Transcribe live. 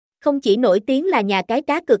Không chỉ nổi tiếng là nhà cái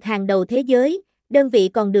cá cược hàng đầu thế giới, đơn vị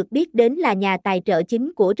còn được biết đến là nhà tài trợ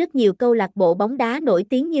chính của rất nhiều câu lạc bộ bóng đá nổi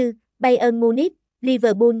tiếng như Bayern Munich,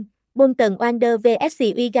 Liverpool, Bolton Wanderers vs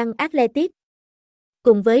Wigan Athletic.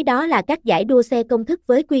 Cùng với đó là các giải đua xe công thức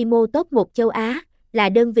với quy mô top 1 châu Á, là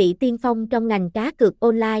đơn vị tiên phong trong ngành cá cược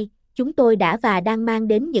online, chúng tôi đã và đang mang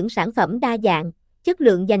đến những sản phẩm đa dạng, chất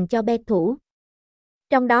lượng dành cho bet thủ.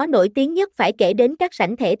 Trong đó nổi tiếng nhất phải kể đến các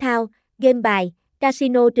sảnh thể thao, game bài,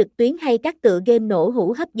 casino trực tuyến hay các tựa game nổ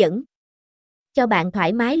hũ hấp dẫn. Cho bạn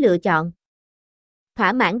thoải mái lựa chọn.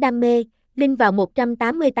 Thỏa mãn đam mê, link vào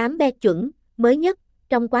 188bet chuẩn, mới nhất,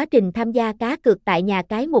 trong quá trình tham gia cá cược tại nhà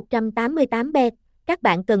cái 188bet, các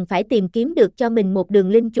bạn cần phải tìm kiếm được cho mình một đường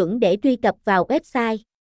link chuẩn để truy cập vào website.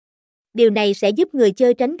 Điều này sẽ giúp người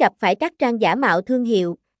chơi tránh gặp phải các trang giả mạo thương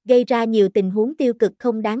hiệu, gây ra nhiều tình huống tiêu cực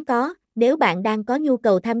không đáng có. Nếu bạn đang có nhu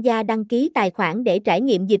cầu tham gia đăng ký tài khoản để trải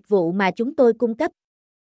nghiệm dịch vụ mà chúng tôi cung cấp.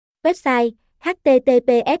 Website: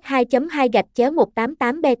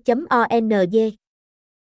 https://188bet.ong